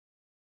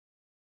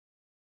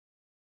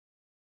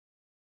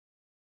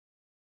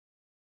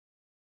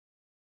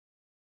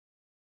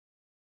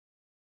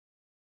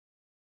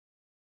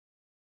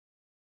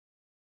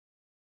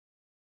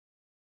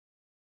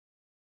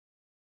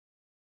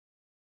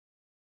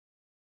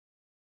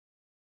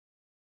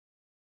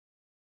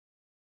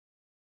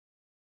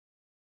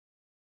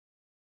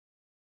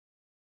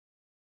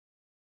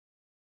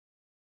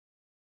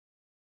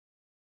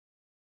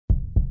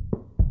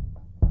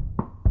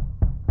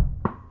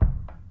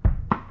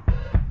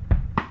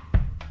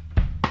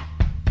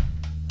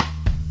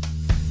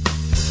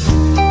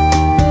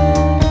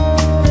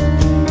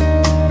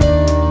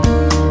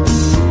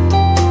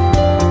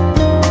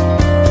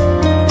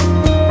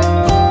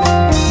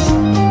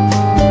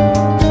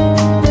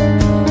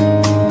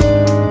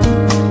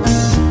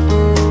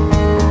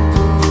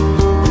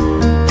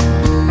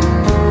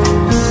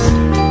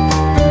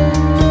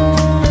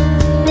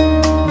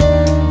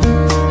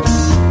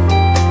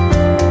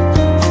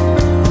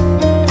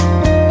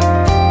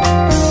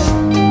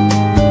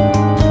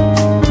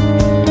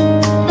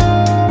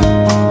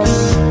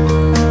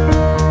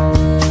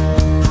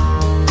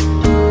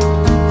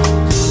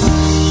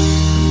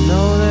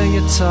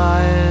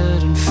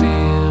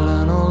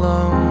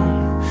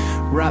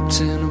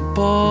in a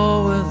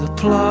bowl with a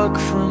plug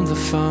from the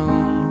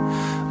phone,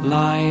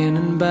 lying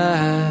in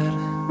bed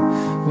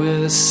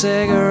with a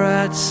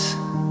cigarette.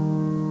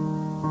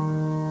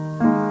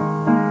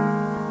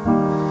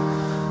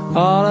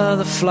 All of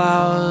the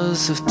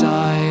flowers have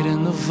died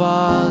in the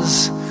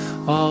vase.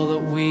 All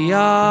that we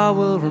are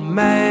will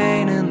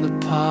remain in the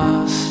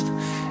past.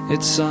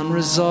 It's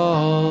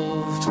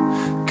unresolved,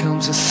 come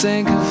to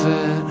think of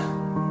it.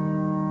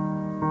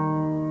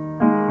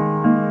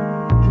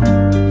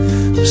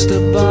 I'm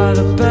stood by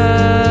the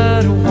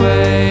bed,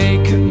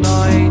 awake at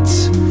night,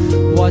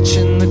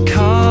 watching the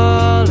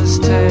colours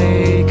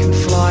taking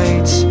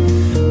flight.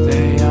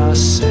 They are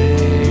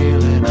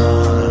sailing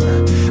on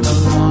a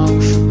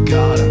long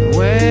forgotten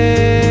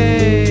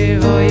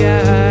wave. Oh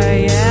yeah,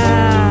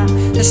 yeah.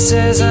 This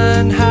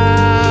isn't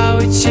how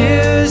it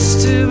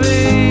used to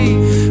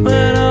be,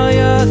 when all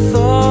your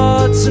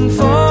thoughts and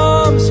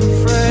forms were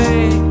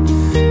free.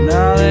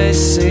 Now they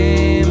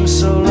seem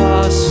so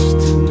lost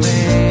to me,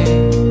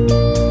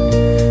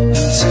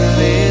 and to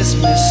these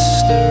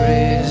mysteries.